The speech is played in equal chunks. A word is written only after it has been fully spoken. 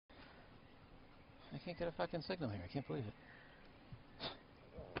can't get a fucking signal here. I can't believe it.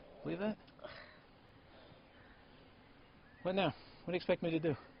 Believe that? What now? What do you expect me to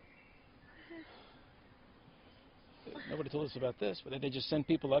do? Nobody told us about this, but they just send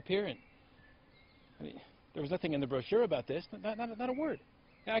people up here and... I mean, there was nothing in the brochure about this. Not a word.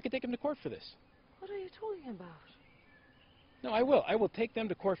 I could take them to court for this. What are you talking about? No, I will. I will take them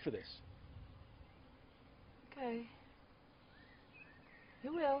to court for this. Okay.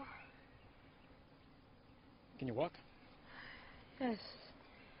 You will. Can you walk? Yes.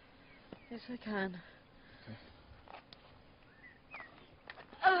 Yes, I can. Okay.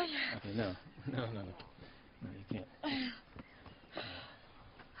 Oh, yeah. Okay, no. No, you can't. Hey.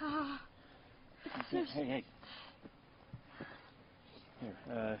 Here,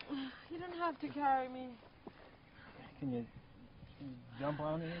 You don't have to carry me. Can you jump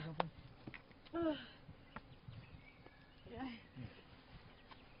on me or something? Yeah.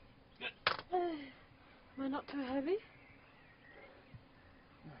 Am I not too heavy?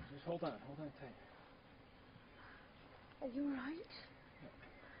 No, just hold on tight. Are you right?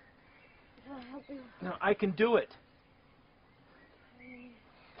 Can I help you? No, I can do it.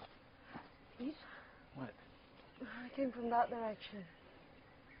 Please? What? I came from that direction.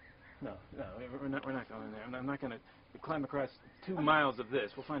 No, we're not going there. I'm not going to climb across 2 miles of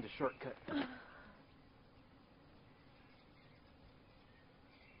this. We'll find a shortcut.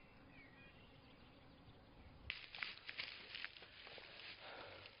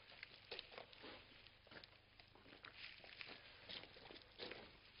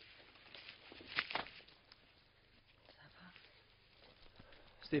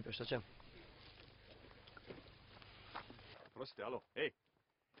 Stipe, šta će? Prostite, alo, ej.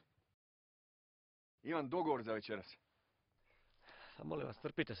 Imam dogovor za večeras. A molim vas,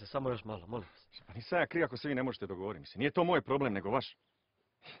 trpite se, samo još malo, molim vas. Pa nisam ja kriv ako se vi ne možete dogovoriti. Mislim, nije to moj problem, nego vaš.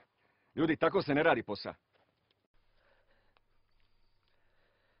 Ljudi, tako se ne radi posao.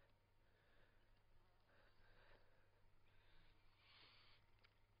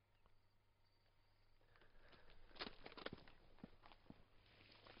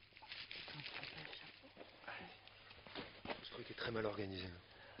 Ce truc est très mal organisé.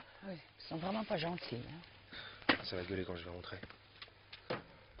 Oui, ils sont vraiment pas gentils. Hein. Ça va gueuler quand je vais rentrer.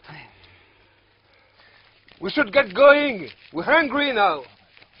 Ouais. We should get going. We're hungry now.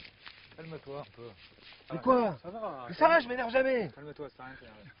 Calme-toi un peu. Mais quoi? Ça va. Mais ça va, je m'énerve jamais. Calme-toi, ça rien.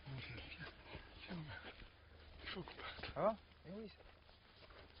 Ça va? Eh oui.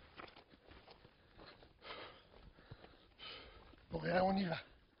 Pour rien, on y va.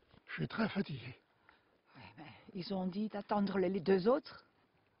 Je suis très fatigué. Ouais, mais ils ont dit d'attendre les 2 autres.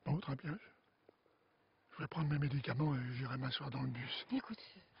 Bon, très bien. Je vais prendre mes médicaments et j'irai m'asseoir dans le bus. Écoute,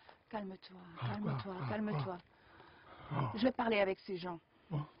 calme-toi, Quoi? calme-toi. Oh. Je vais parler avec ces gens.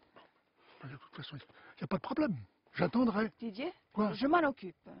 Bon. De toute façon, il n'y a pas de problème. J'attendrai. Didier? Quoi? Je m'en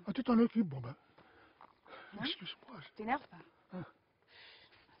occupe. Ah, tu t'en occupes? Bon, ben... Hein? Excuse-moi. T'énerve pas. Hein?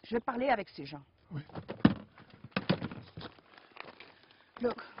 Je vais parler avec ces gens. Oui.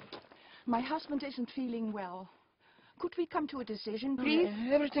 Look, my husband isn't feeling well. Could we come to a decision, please?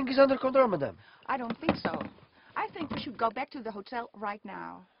 Everything is under control, madame. I don't think so. I think we should go back to the hotel right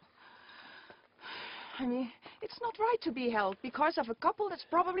now. I mean, it's not right to be held because of a couple that's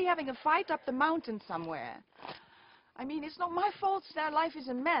probably having a fight up the mountain somewhere. I mean, it's not my fault their life is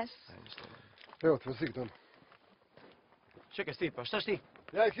a mess. Evo te vozik dom. Čekaj, Stipe, šta ti?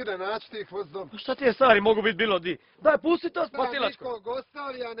 Ja ih idem naći, ti ih voz dom. Pa šta ti je stari, mogu biti bilo di? Daj, pusti to spasilačko. Nikog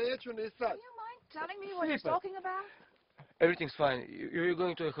ostavi, ja neću ni sad. Do you mind telling me what he's talking about? Everything's fine. You're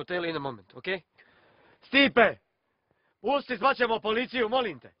going to a hotel in a moment, okay? Stipe! Pusti, zvaćemo policiju,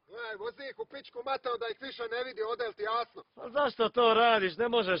 molim te. Ej, vozi ih u pičku matao da ih više ne vidi, odel ti jasno. Pa zašto to radiš? Ne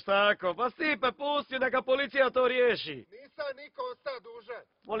možeš tako. Pa Stipe, pusti, neka policija to riješi. Nisam niko ostao dužan.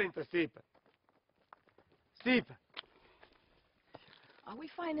 Molim te, Stipe. Stipe. Are we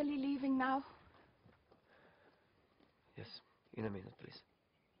finally leaving now? Yes, in a minute, please.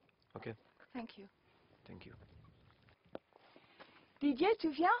 Okay? Thank you. Thank you. Didier, tu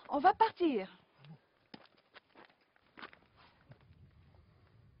viens? On va partir.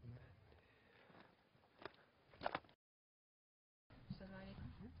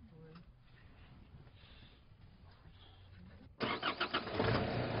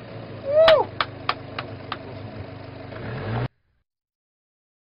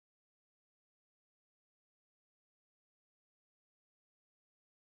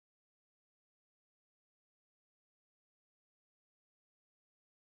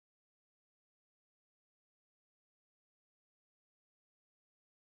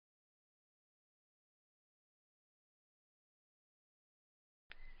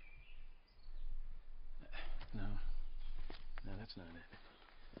 that's not it.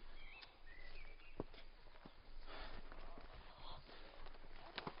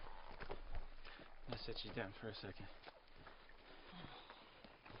 Let's set you down for a second.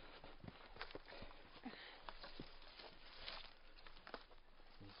 Can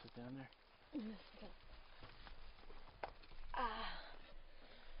you sit down there?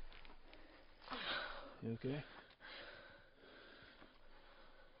 You okay?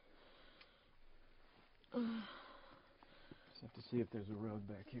 Just have to see if there's a road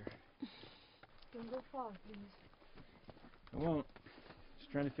back here. Don't go far, please. I won't.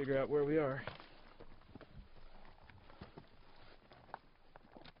 Just trying to figure out where we are.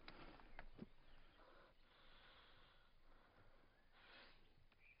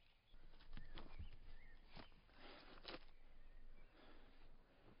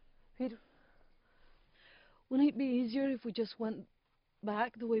 Peter, wouldn't it be easier if we just went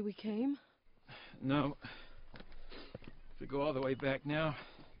back the way we came? No. If we go all the way back now,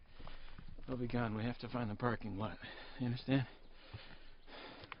 they'll be gone. We have to find the parking lot. You understand?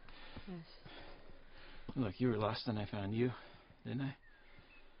 Yes. Look, you were lost and I found you, didn't I?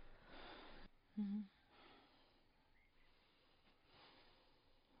 Mm-hmm.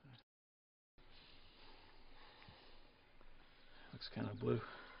 Looks kind of blue.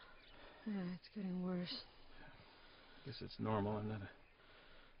 Yeah, it's getting worse. Guess it's normal. I'm not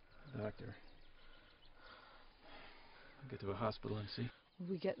a doctor. I'll get to a hospital and see.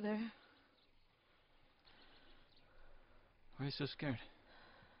 Will we get there? Why are you so scared?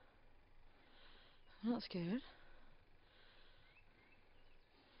 I'm not scared.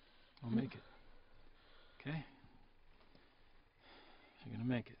 We'll make it. Okay? You're gonna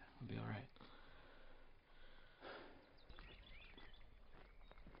make it. We'll be all right.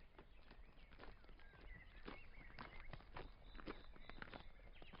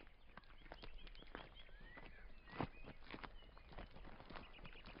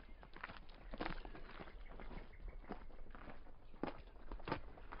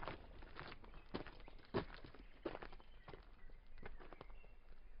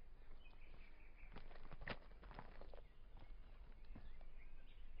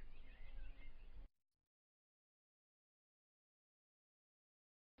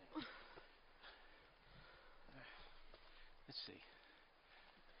 Let's see.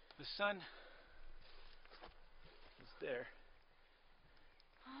 The sun is there.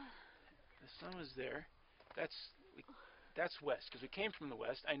 The sun was there. That's west, because we came from the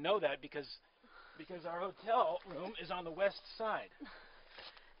west. I know that because our hotel room is on the west side.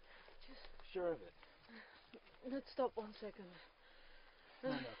 Sure of it. Let's stop 1 second.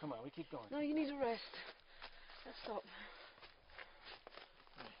 No, come on, we keep going. No, you need a rest. Let's stop.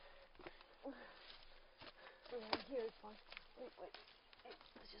 Here, it's fine. Wait. Hey,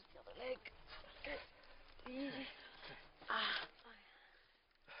 let's just the other leg. Easy.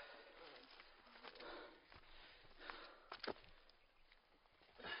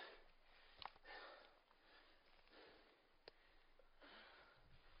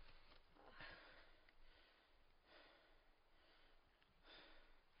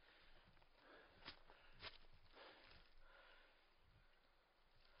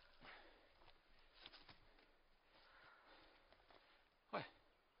 What?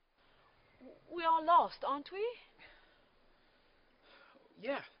 We are lost, aren't we?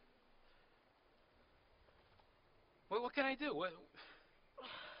 Yeah. What can I do?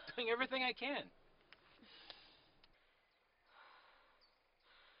 Doing everything I can.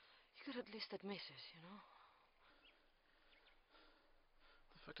 You could at least admit it, you know?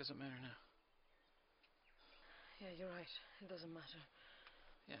 The fuck does it matter now? Yeah, you're right. It doesn't matter.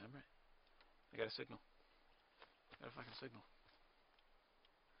 Yeah, I'm right. I got a signal. Got a fucking signal.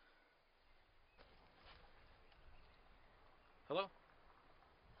 Hello?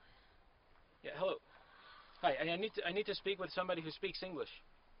 Yeah, hello. Hi, I need to speak with somebody who speaks English.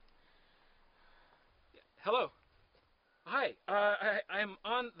 Yeah, hello. Hi, I'm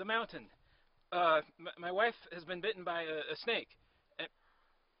on the mountain. My wife has been bitten by a snake.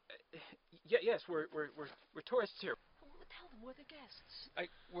 Yes, we're tourists here. Well, tell them we're the guests.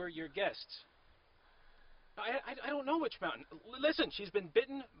 We're your guests. I don't know which mountain. Listen, she's been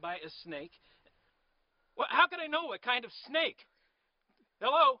bitten by a snake. Well, how can I know what kind of snake?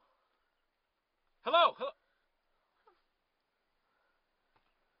 Hello? Hello?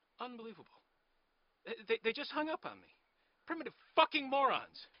 Unbelievable. They just hung up on me. Primitive fucking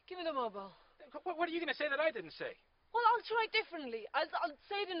morons. Give me the mobile. What are you going to say that I didn't say? Well, I'll try differently. I'll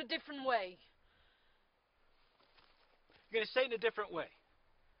say it in a different way. You're going to say it in a different way.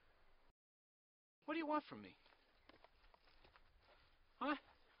 What do you want from me? Huh?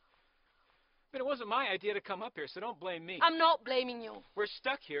 it wasn't my idea to come up here, so don't blame me. I'm not blaming you. We're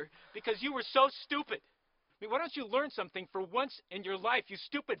stuck here because you were so stupid. I mean, why don't you learn something for once in your life, you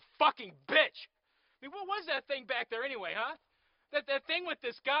stupid fucking bitch? I mean, what was that thing back there anyway, huh? That thing with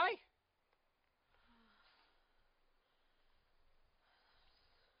this guy?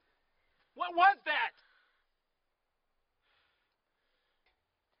 What was that?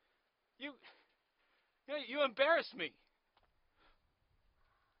 You embarrassed me.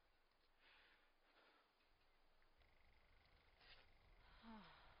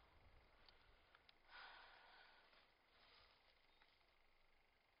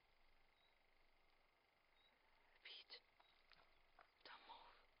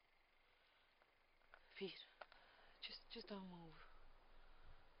 Pete, just don't move.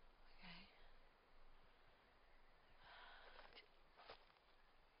 Okay?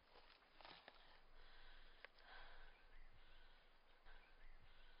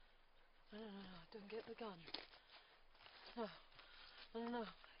 No, don't get the gun. No.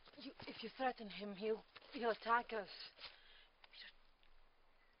 If you threaten him, he'll attack us. Peter,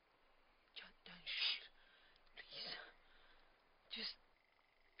 don't shoot, please. Just.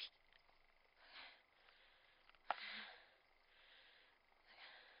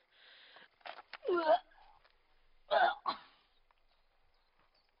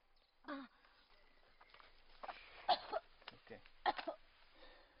 Okay.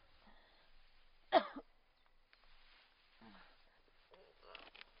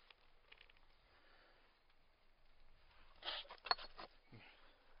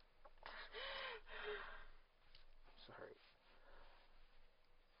 Sorry.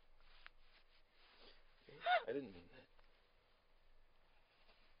 I didn't mean that.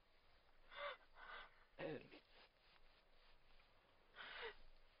 I didn't mean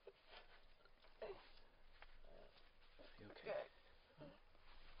You okay?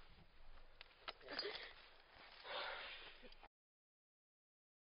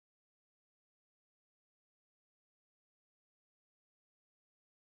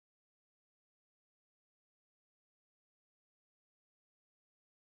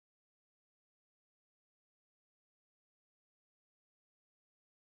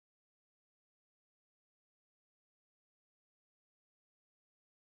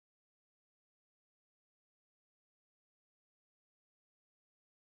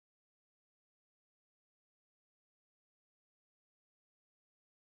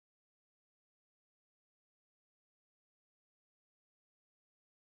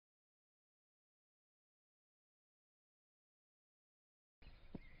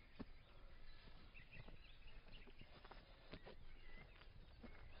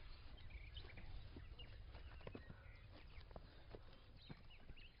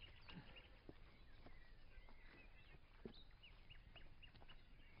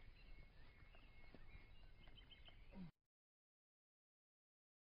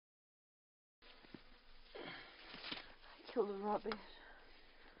 Kill the rabbit.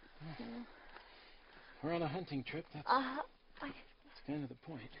 Yeah. We're on a hunting trip. That's kind of the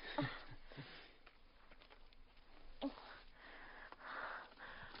point.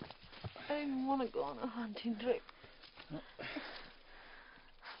 I didn't want to go on a hunting trip. Well,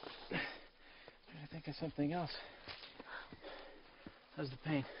 trying to think of something else. How's the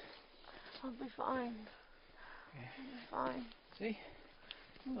pain? I'll be fine. Okay. I'll be fine. See?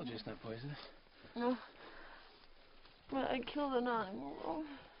 Told you it's not poisonous. No. But I killed an animal.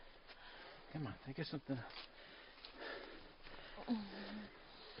 Come on, think of something else.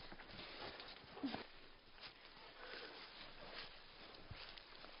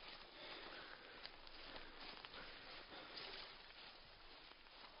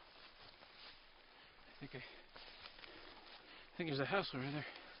 I think there's a house over there.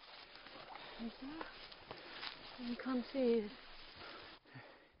 Is there? You can't see it.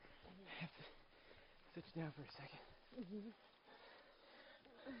 I have to sit you down for a second.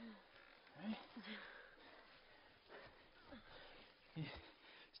 All right. You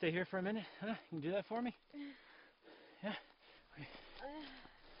stay here for a minute, huh? You can do that for me? Yeah? Okay.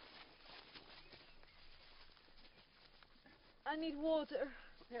 I need water.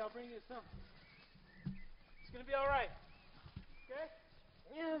 Okay, I'll bring you some. It's gonna be all right. Okay?